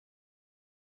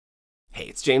Hey,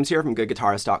 it's James here from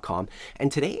GoodGuitarist.com,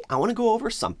 and today I want to go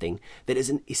over something that is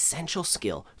an essential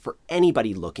skill for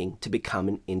anybody looking to become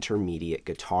an intermediate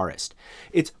guitarist.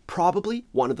 It's probably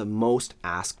one of the most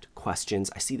asked questions.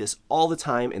 I see this all the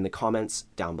time in the comments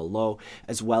down below,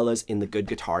 as well as in the Good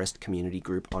Guitarist community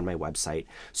group on my website.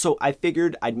 So I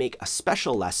figured I'd make a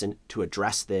special lesson to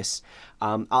address this.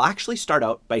 I'll actually start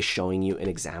out by showing you an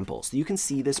example so you can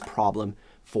see this problem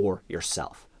for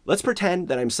yourself. Let's pretend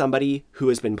that I'm somebody who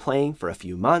has been playing for a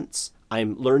few months.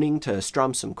 I'm learning to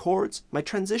strum some chords. My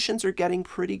transitions are getting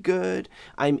pretty good.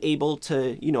 I'm able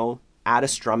to, add a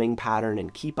strumming pattern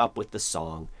and keep up with the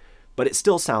song, but it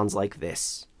still sounds like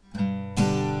this.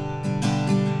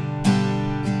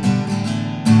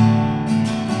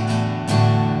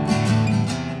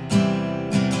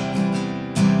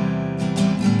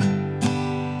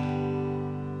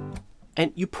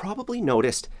 And you probably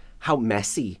noticed how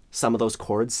messy some of those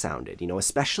chords sounded,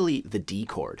 especially the D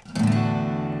chord.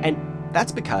 And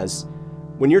that's because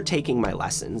when you're taking my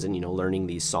lessons and, learning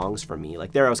these songs from me,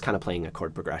 like there I was kind of playing a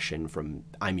chord progression from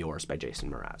I'm Yours by Jason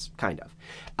Mraz, kind of.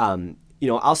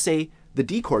 I'll say the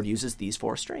D chord uses these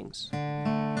 4 strings.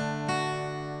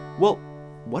 Well,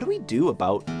 what do we do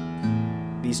about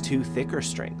these 2 thicker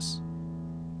strings?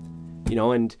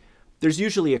 And there's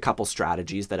usually a couple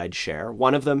strategies that I'd share.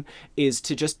 One of them is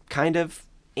to just kind of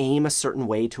aim a certain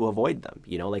way to avoid them.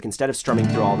 Like instead of strumming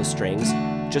through all the strings,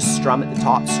 just strum at the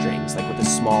top strings, like with a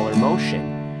smaller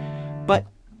motion. But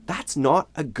that's not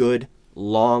a good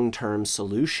long-term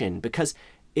solution because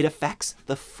it affects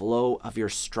the flow of your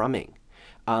strumming.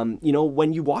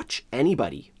 When you watch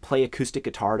anybody play acoustic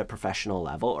guitar at a professional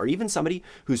level, or even somebody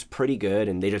who's pretty good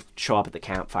and they just show up at the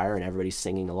campfire and everybody's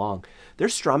singing along, they're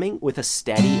strumming with a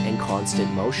steady and constant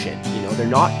motion. They're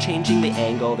not changing the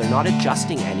angle, they're not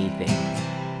adjusting anything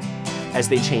as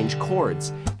they change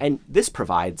chords. And this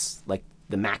provides like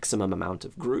the maximum amount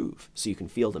of groove so you can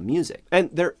feel the music. And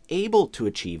they're able to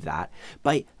achieve that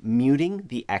by muting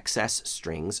the excess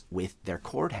strings with their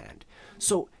chord hand.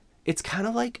 So it's kind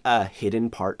of like a hidden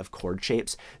part of chord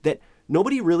shapes that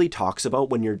nobody really talks about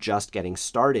when you're just getting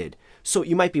started. So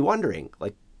you might be wondering,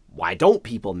 like, why don't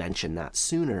people mention that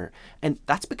sooner? And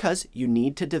that's because you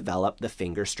need to develop the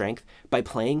finger strength by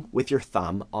playing with your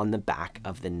thumb on the back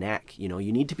of the neck. You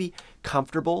need to be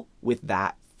comfortable with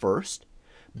that first.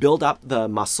 Build up the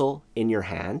muscle in your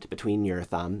hand between your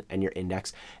thumb and your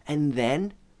index. And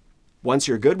then once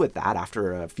you're good with that,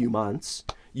 after a few months,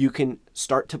 you can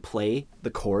start to play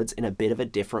the chords in a bit of a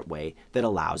different way that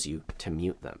allows you to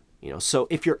mute them. So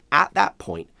if you're at that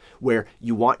point where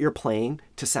you want your playing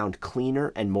to sound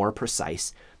cleaner and more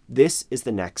precise, this is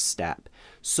the next step.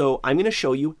 So I'm going to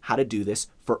show you how to do this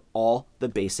for all the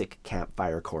basic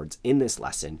campfire chords in this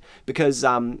lesson, because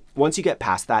once you get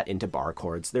past that into bar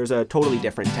chords, there's a totally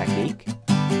different technique.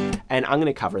 And I'm going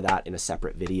to cover that in a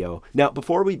separate video. Now,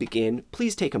 before we begin,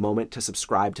 please take a moment to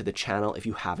subscribe to the channel if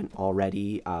you haven't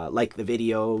already. Like the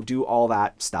video, do all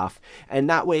that stuff. And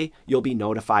that way you'll be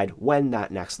notified when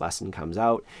that next lesson comes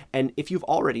out. And if you've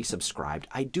already subscribed,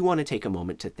 I do want to take a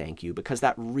moment to thank you because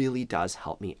that really does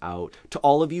help me out. To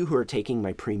all of you who are taking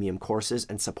my premium courses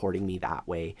and supporting me that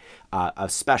way, a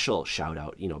special shout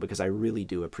out, because I really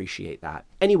do appreciate that.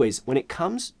 Anyways, when it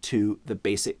comes to the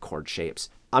basic chord shapes,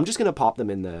 I'm just going to pop them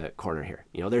in the corner here.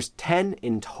 There's 10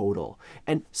 in total,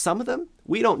 and some of them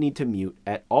we don't need to mute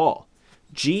at all.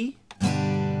 G,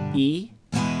 E,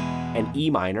 and E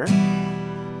minor,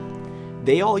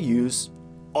 they all use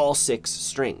all 6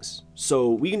 strings. So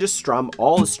we can just strum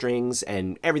all the strings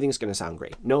and everything's going to sound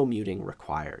great. No muting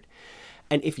required.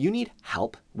 And if you need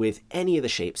help with any of the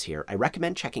shapes here, I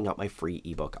recommend checking out my free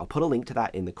ebook. I'll put a link to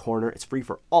that in the corner. It's free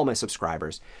for all my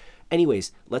subscribers.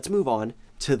 Anyways, let's move on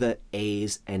to the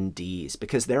A's and D's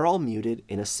because they're all muted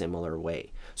in a similar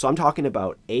way. So I'm talking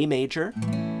about A major,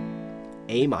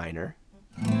 A minor,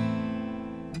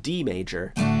 D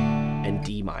major, and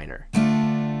D minor.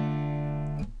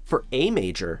 For A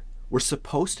major, we're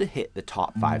supposed to hit the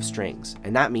top 5 strings,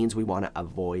 and that means we want to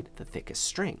avoid the thickest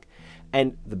string.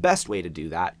 And the best way to do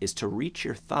that is to reach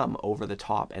your thumb over the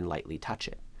top and lightly touch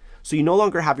it. So you no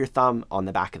longer have your thumb on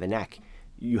the back of the neck,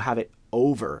 you have it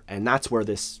over, and that's where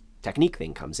this technique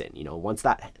thing comes in. Once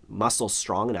that muscle's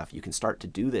strong enough, you can start to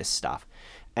do this stuff.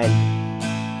 And,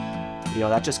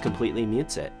 that just completely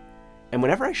mutes it. And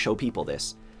whenever I show people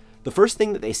this, the first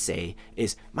thing that they say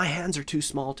is, my hands are too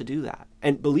small to do that.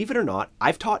 And believe it or not,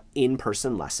 I've taught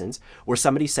in-person lessons where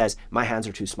somebody says, my hands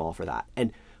are too small for that.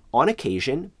 And on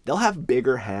occasion, they'll have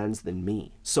bigger hands than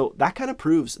me. So that kind of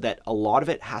proves that a lot of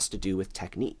it has to do with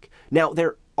technique. Now,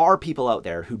 there are people out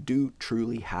there who do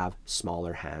truly have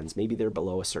smaller hands. Maybe they're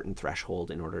below a certain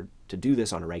threshold in order to do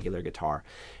this on a regular guitar.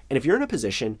 And if you're in a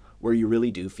position where you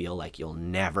really do feel like you'll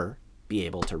never be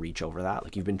able to reach over that,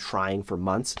 like you've been trying for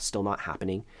months, still not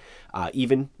happening,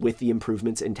 even with the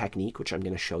improvements in technique, which I'm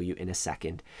going to show you in a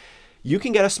second, you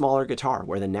can get a smaller guitar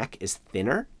where the neck is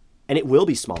thinner and it will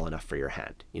be small enough for your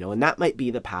hand, and that might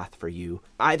be the path for you.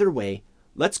 Either way,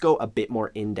 let's go a bit more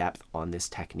in depth on this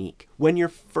technique. When you're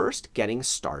first getting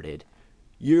started,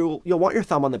 you'll want your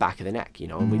thumb on the back of the neck,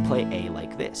 and we play A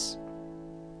like this.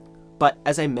 But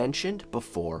as I mentioned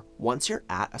before, once you're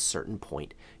at a certain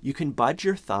point, you can budge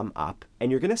your thumb up and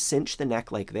you're going to cinch the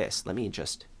neck like this. Let me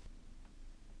just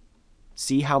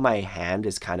see how my hand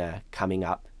is kind of coming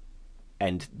up.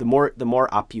 And the more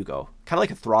up you go, kind of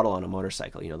like a throttle on a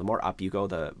motorcycle, the more up you go,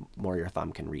 the more your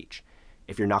thumb can reach.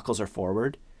 If your knuckles are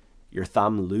forward, your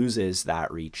thumb loses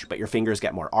that reach, but your fingers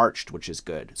get more arched, which is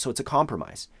good. So it's a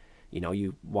compromise.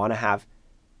 You want to have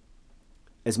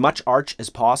as much arch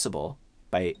as possible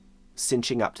by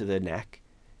cinching up to the neck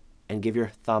and give your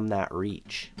thumb that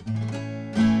reach.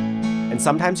 And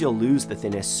sometimes you'll lose the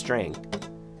thinnest string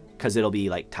because it'll be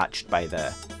like touched by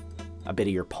a bit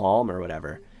of your palm or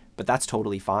whatever, but that's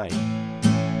totally fine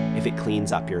if it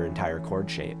cleans up your entire chord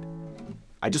shape.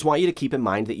 I just want you to keep in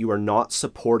mind that you are not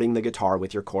supporting the guitar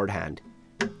with your chord hand.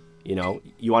 You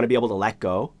want to be able to let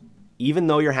go, even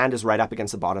though your hand is right up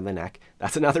against the bottom of the neck.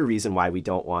 That's another reason why we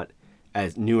don't want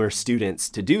as newer students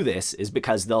to do this, is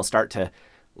because they'll start to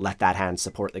let that hand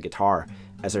support the guitar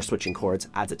as they're switching chords,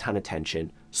 adds a ton of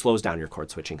tension, slows down your chord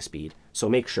switching speed. So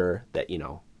make sure that,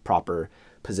 proper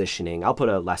positioning. I'll put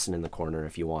a lesson in the corner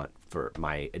if you want for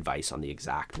my advice on the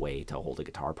exact way to hold a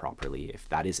guitar properly if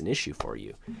that is an issue for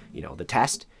you. The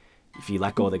test, if you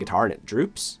let go of the guitar and it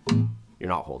droops, you're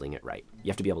not holding it right. You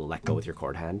have to be able to let go with your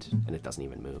chord hand and it doesn't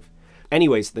even move.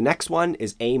 Anyways, the next one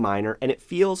is A minor and it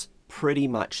feels pretty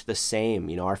much the same.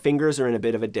 Our fingers are in a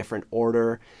bit of a different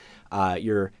order.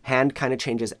 Your hand kind of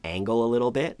changes angle a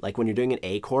little bit. Like when you're doing an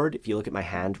A chord, if you look at my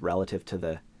hand relative to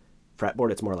the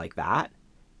fretboard, it's more like that.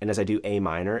 And as I do A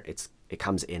minor, it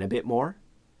comes in a bit more.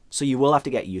 So you will have to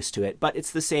get used to it, but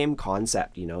it's the same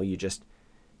concept. You just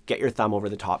get your thumb over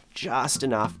the top just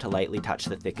enough to lightly touch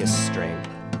the thickest string.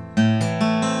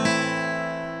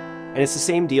 And it's the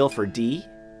same deal for D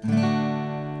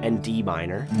and D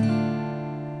minor.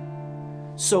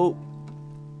 So,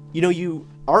 you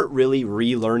aren't really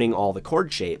relearning all the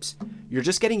chord shapes. You're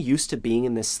just getting used to being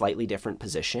in this slightly different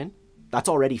position. That's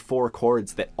already 4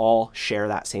 chords that all share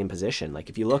that same position. Like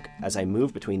if you look as I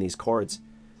move between these chords,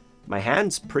 my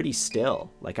hand's pretty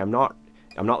still. Like I'm not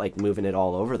like moving it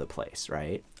all over the place,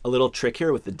 right? A little trick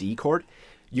here with the D chord,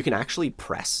 you can actually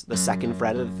press the 2nd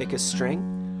fret of the thickest string,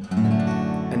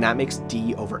 and that makes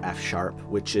D over F sharp,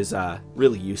 which is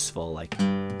really useful, like,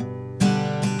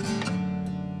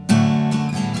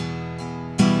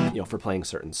 for playing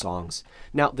certain songs.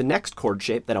 Now, the next chord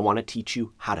shape that I want to teach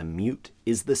you how to mute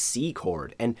is the C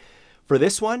chord. And for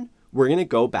this one, we're going to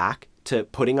go back to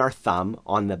putting our thumb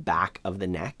on the back of the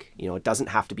neck. It doesn't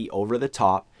have to be over the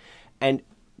top. And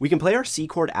we can play our C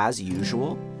chord as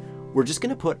usual. We're just going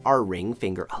to put our ring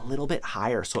finger a little bit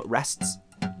higher so it rests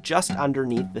just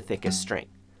underneath the thickest string.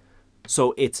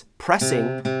 So it's pressing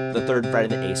the 3rd fret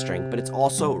of the A string, but it's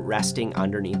also resting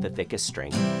underneath the thickest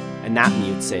string, and that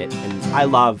mutes it. And I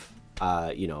love,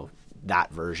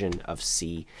 that version of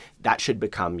C. That should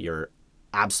become your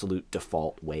absolute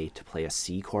default way to play a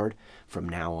C chord from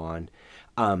now on.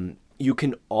 You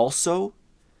can also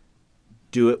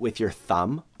do it with your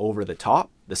thumb over the top,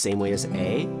 the same way as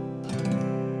A.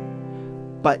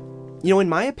 But, in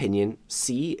my opinion,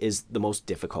 C is the most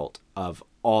difficult of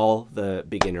all the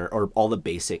beginner or all the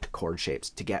basic chord shapes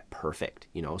to get perfect,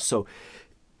 So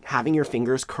having your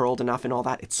fingers curled enough and all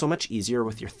that, it's so much easier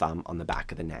with your thumb on the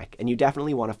back of the neck. And you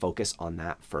definitely want to focus on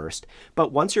that first.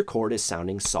 But once your chord is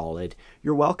sounding solid,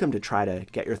 you're welcome to try to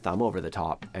get your thumb over the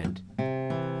top and,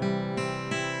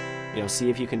 see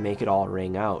if you can make it all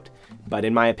ring out. But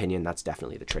in my opinion, that's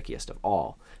definitely the trickiest of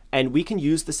all. And we can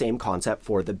use the same concept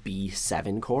for the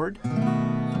B7 chord.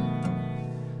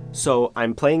 So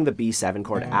I'm playing the B7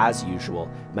 chord as usual,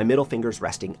 my middle finger's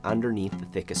resting underneath the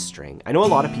thickest string. I know a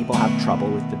lot of people have trouble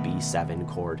with the B7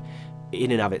 chord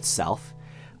in and of itself,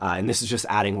 and this is just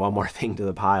adding one more thing to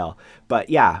the pile. But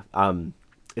yeah,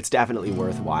 it's definitely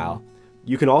worthwhile.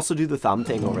 You can also do the thumb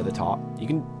thing over the top. You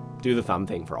can do the thumb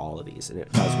thing for all of these, and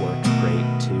it does work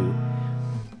great too.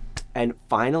 And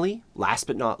finally, last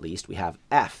but not least, we have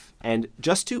F. And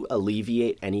just to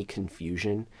alleviate any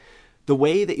confusion, the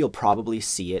way that you'll probably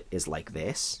see it is like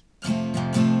this.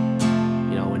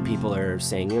 When people are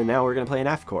saying, now we're going to play an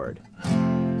F chord.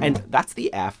 And that's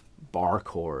the F bar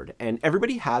chord. And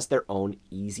everybody has their own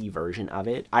easy version of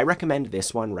it. I recommend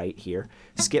this one right here.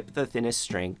 Skip the thinnest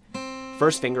string,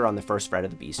 first finger on the first fret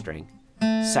of the B string,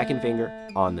 second finger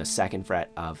on the second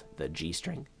fret of the G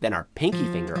string, then our pinky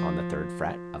finger on the third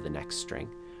fret of the next string,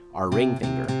 our ring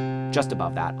finger just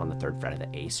above that on the third fret of the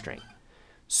A string.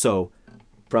 So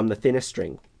from the thinnest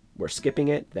string, we're skipping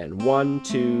it, then 1,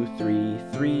 2, 3,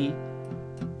 3,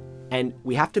 and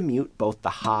we have to mute both the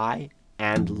high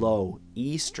and low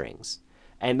E strings.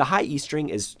 And the high E string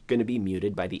is going to be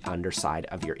muted by the underside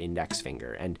of your index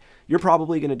finger. And you're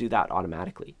probably going to do that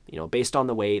automatically. You know, based on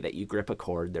the way that you grip a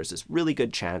chord, there's this really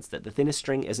good chance that the thinnest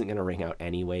string isn't going to ring out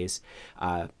anyways.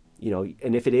 You know,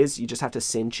 and if it is, you just have to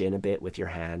cinch in a bit with your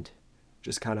hand.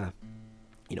 Just kind of,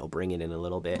 you know, bring it in a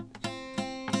little bit.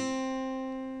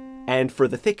 And for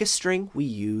the thickest string, we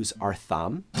use our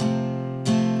thumb.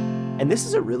 And this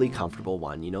is a really comfortable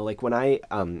one. You know, like when I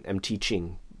am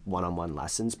teaching one-on-one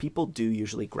lessons, people do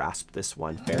usually grasp this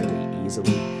one fairly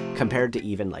easily compared to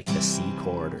even like the C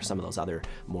chord or some of those other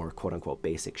more quote-unquote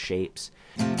basic shapes.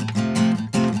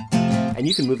 And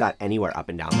you can move that anywhere up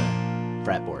and down the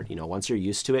fretboard. You know, once you're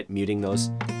used to it, muting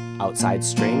those outside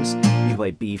strings, you can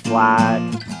play B flat,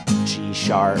 G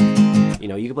sharp, you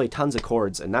know, you can play tons of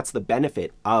chords, and that's the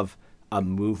benefit of a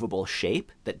movable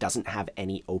shape that doesn't have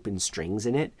any open strings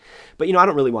in it. But you know, I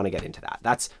don't really want to get into that.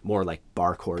 That's more like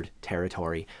bar chord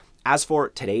territory. As for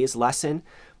today's lesson,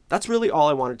 that's really all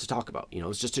I wanted to talk about. You know,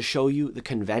 it's just to show you the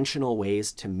conventional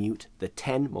ways to mute the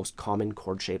 10 most common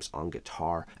chord shapes on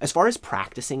guitar. As far as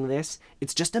practicing this,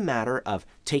 it's just a matter of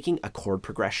taking a chord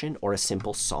progression or a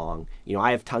simple song. You know,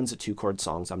 I have tons of 2-chord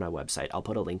songs on my website. I'll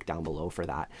put a link down below for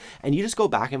that. And you just go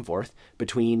back and forth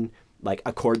between like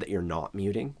a chord that you're not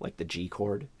muting, like the G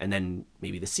chord, and then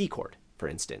maybe the C chord, for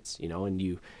instance, you know, and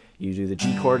you do the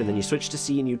G chord and then you switch to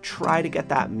C and you try to get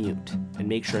that mute and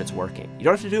make sure it's working. You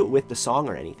don't have to do it with the song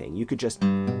or anything. You could just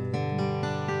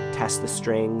test the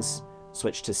strings,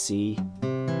 switch to C,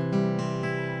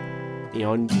 you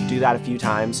know, and do that a few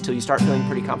times till you start feeling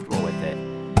pretty comfortable with it.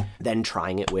 Then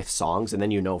trying it with songs, and then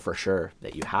you know for sure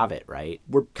that you have it, right?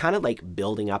 We're kind of like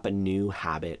building up a new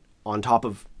habit on top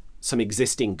of some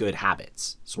existing good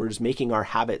habits. So we're just making our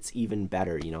habits even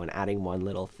better, you know, and adding one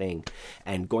little thing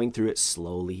and going through it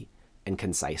slowly and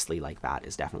concisely like that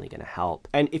is definitely going to help.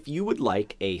 And if you would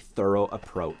like a thorough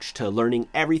approach to learning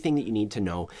everything that you need to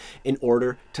know in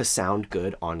order to sound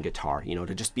good on guitar, you know,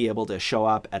 to just be able to show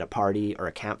up at a party or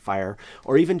a campfire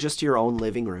or even just your own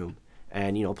living room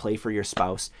and, you know, play for your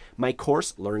spouse, my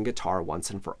course, Learn Guitar Once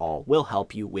and For All, will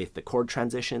help you with the chord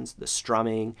transitions, the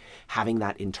strumming, having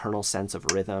that internal sense of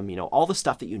rhythm, you know, all the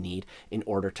stuff that you need in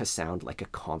order to sound like a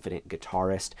confident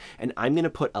guitarist. And I'm going to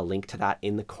put a link to that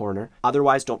in the corner.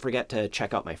 Otherwise, don't forget to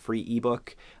check out my free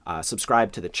ebook,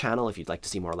 subscribe to the channel if you'd like to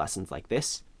see more lessons like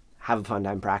this. Have a fun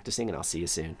time practicing, and I'll see you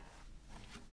soon.